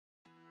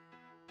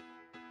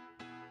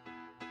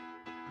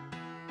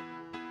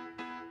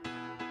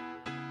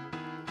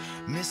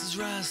Mrs.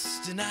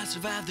 Rust and I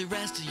survived the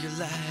rest of your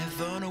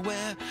life,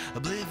 unaware,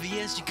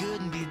 oblivious, you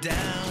couldn't be down,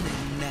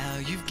 and now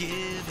you've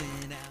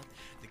given out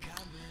the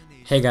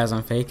combination. Hey guys,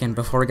 I'm Fake, and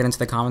before we get into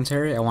the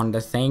commentary, I wanted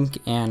to thank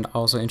and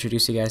also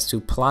introduce you guys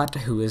to Plot,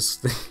 who is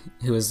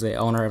the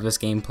owner of this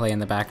gameplay in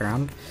the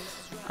background.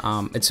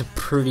 It's a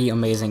pretty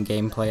amazing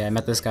gameplay. I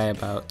met this guy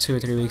about 2 or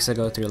 3 weeks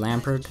ago through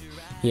Lampard.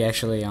 He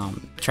actually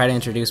tried to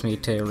introduce me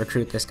to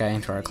recruit this guy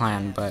into our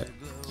clan, but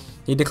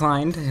he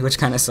declined, which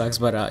kind of sucks,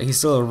 but he's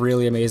still a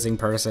really amazing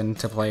person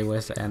to play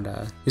with, and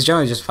he's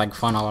generally just like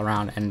fun all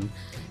around, and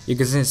you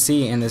can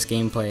see in this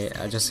gameplay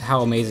just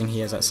how amazing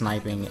he is at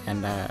sniping,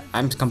 and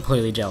I'm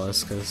completely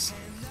jealous because,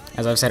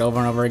 as I've said over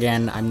and over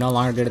again, I'm no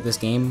longer good at this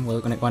game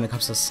when it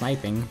comes to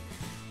sniping.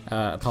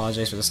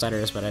 Apologize for the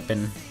stutters, but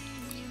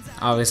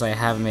obviously I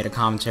haven't made a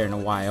commentary in a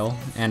while,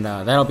 and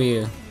that'll be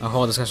a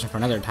whole discussion for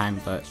another time,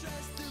 but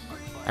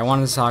I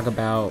wanted to talk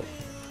about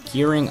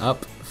gearing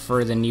up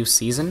for the new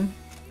season,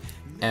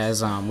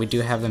 as we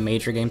do have the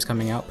major games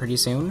coming out pretty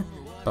soon.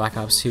 Black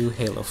Ops 2,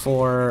 Halo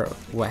 4,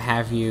 what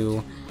have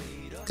you.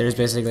 There's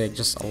basically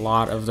just a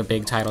lot of the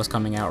big titles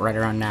coming out right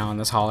around now in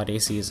this holiday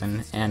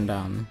season, and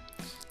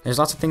there's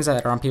lots of things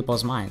that are on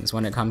people's minds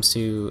when it comes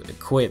to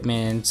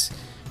equipment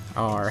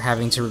or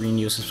having to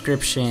renew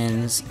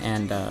subscriptions,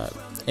 and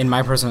in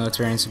my personal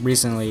experience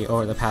recently,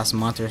 over the past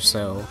month or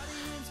so,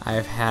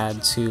 I've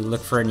had to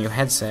look for a new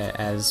headset,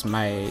 as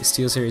my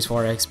SteelSeries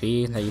 4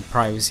 XB that you've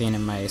probably seen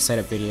in my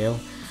setup video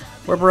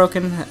were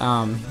broken.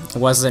 It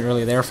wasn't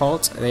really their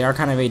fault. They are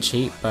kind of a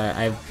cheap, but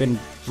I've been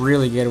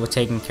really good with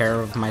taking care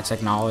of my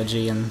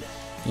technology and,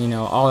 you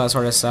know, all that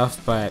sort of stuff,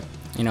 but,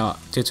 you know,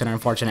 due to an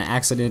unfortunate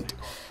accident,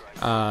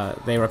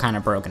 they were kind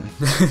of broken.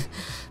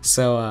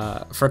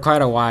 So for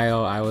quite a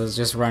while I was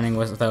just running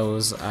with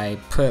those. I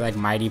put like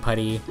Mighty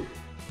Putty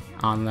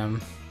on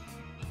them.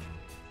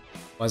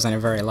 Wasn't a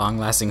very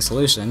long-lasting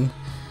solution.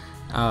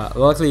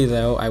 Luckily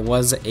though, I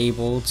was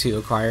able to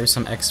acquire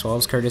some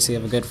X12s courtesy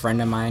of a good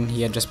friend of mine.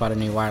 He had just bought a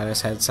new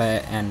wireless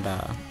headset and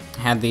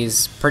had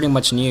these pretty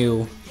much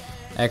new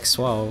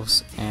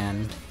X12s,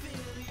 and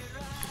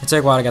it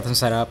took a while to get them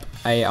set up.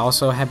 I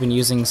also have been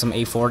using some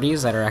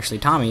A40s that are actually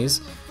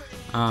Tommy's.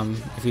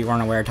 If you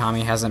weren't aware,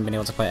 Tommy hasn't been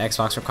able to play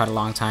Xbox for quite a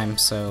long time,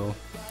 so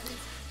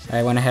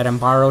I went ahead and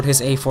borrowed his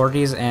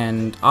A40s,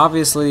 and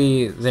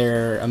obviously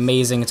they're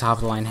amazing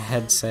top-of-the-line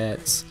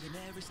headsets,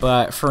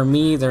 but for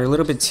me they're a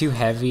little bit too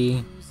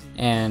heavy,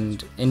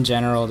 and in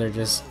general they're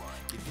just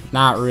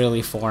not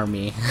really for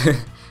me.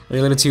 They're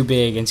a little too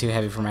big and too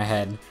heavy for my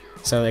head,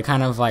 so they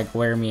kind of like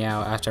wear me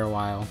out after a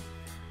while.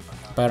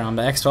 But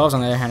the X12s on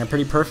the other hand are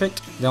pretty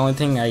perfect. The only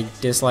thing I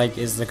dislike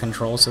is the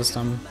control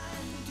system.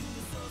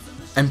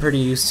 I'm pretty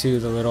used to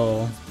the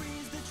little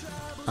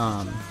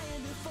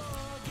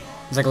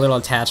it's like a little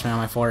attachment on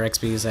my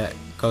 4XBs that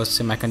goes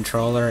to my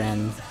controller,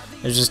 and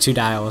there's just 2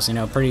 dials, you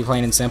know, pretty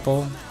plain and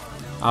simple.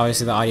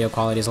 Obviously the audio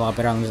quality is a lot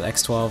better on these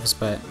X12s,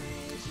 but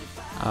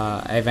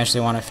I eventually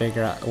want to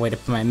figure out a way to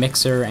put my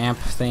mixer amp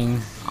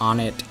thing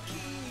on it,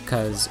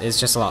 because it's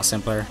just a lot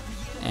simpler,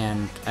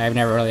 and I've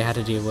never really had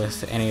to deal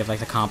with any of like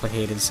the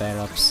complicated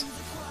setups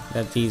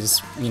that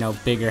these, you know,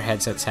 bigger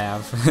headsets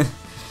have.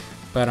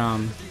 But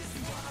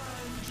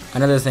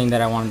another thing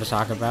that I wanted to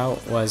talk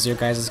about was your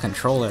guys'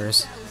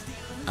 controllers.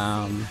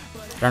 I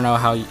don't know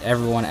how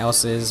everyone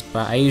else is,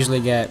 but I usually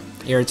get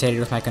irritated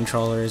with my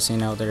controllers. You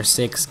know, they're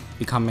 6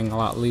 becoming a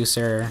lot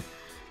looser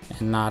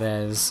and not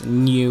as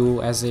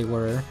new as they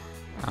were.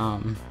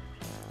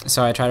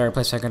 So I try to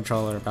replace my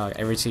controller about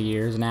every 2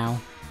 years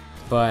now.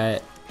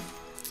 But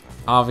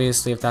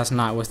obviously, if that's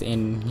not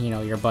within, you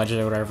know, your budget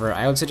or whatever,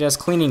 I would suggest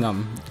cleaning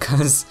them,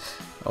 because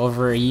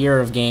over a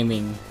year of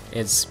gaming,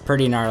 it's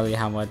pretty gnarly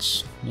how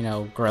much, you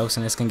know,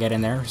 grossness can get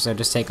in there. So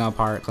just take them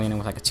apart, clean them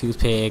with like a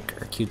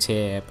toothpick or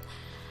Q-tip.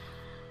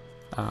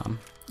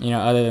 You know,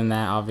 other than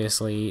that,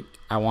 obviously,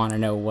 I want to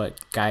know what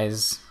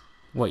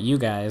you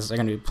guys are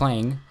going to be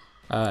playing.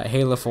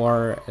 Halo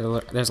 4,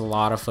 there's a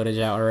lot of footage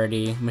out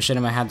already.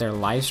 Machinima had their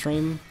live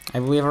stream, I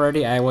believe,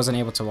 already. I wasn't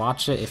able to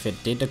watch it if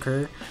it did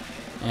occur,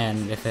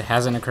 and if it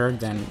hasn't occurred,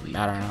 then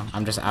I don't know,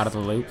 I'm just out of the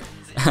loop.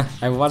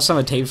 I watched some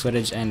of the tape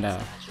footage, and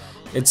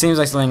it seems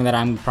like something that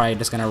I'm probably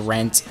just gonna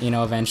rent, you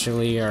know,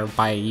 eventually, or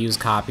buy a used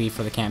copy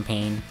for the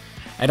campaign.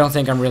 I don't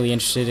think I'm really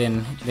interested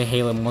in the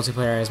Halo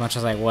multiplayer as much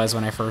as I was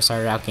when I first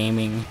started out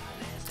gaming.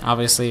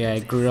 Obviously, I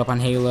grew up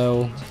on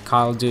Halo.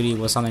 Call of Duty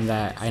was something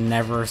that I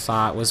never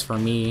thought was for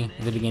me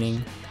at the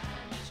beginning.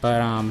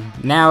 But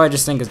now I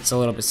just think it's a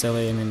little bit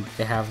silly. I mean,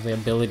 they have the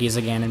abilities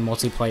again in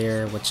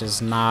multiplayer, which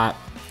is not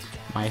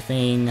my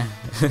thing.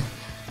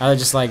 I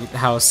just like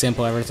how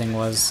simple everything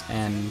was,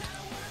 and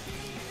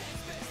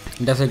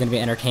I'm definitely going to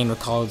be entertained with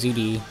Call of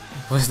Duty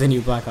with the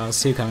new Black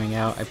Ops 2 coming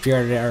out. I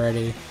pre-ordered it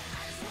already.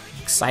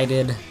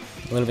 Excited,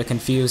 a little bit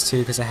confused too,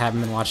 because I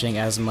haven't been watching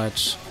as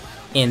much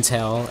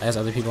intel as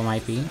other people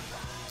might be,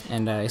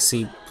 and I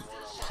see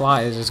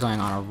Plot is just going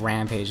on a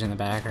rampage in the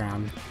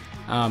background.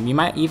 You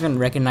might even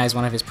recognize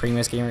one of his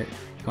previous gamer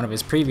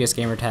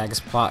tags,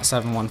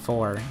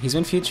 Plot714. He's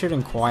been featured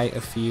in quite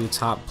a few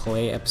top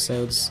play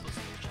episodes,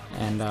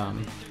 and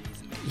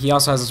he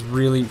also has this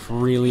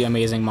really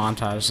amazing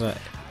montage.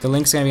 The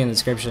link's gonna be in the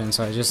description,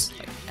 so just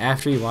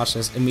after you watch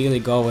this, immediately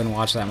go and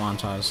watch that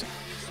montage.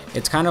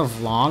 It's kind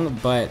of long,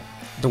 but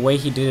the way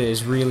he did it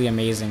is really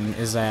amazing.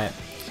 Is that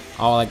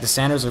all like the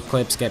standards of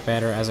clips get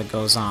better as it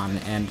goes on,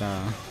 and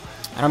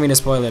I don't mean to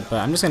spoil it, but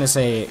I'm just gonna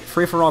say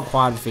free-for-all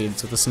quad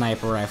feeds with a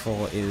sniper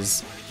rifle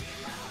is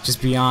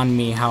just beyond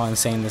me how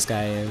insane this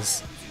guy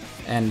is.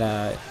 And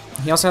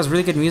he also has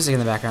really good music in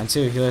the background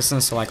too. He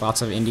listens to like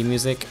lots of indie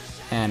music,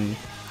 and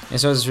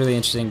so it's really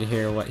interesting to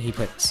hear what he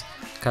puts,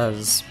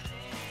 because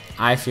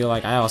I feel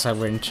like I also have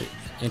weird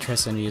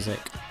interest in music.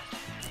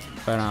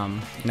 But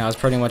you know, that's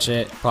pretty much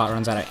it. Plot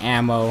runs out of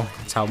ammo.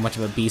 That's how much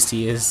of a beast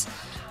he is.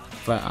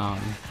 But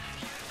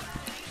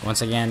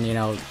once again, you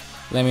know,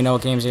 let me know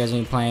what games you guys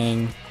need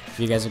playing, if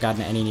you guys have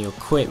gotten any new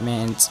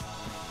equipment,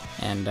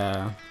 and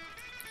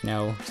you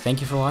know,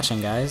 thank you for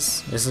watching,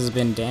 guys. This has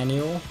been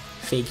Daniel,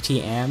 Fake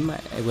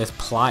TM, with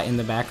Plot in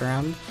the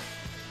background.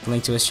 The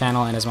link to his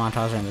channel and his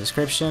montage are in the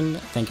description.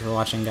 Thank you for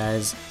watching,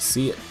 guys.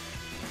 See ya.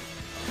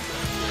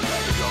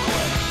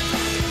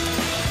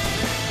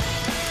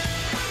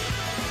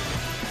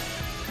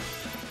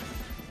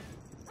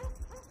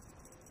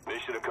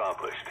 Mission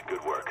accomplished.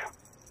 Good work.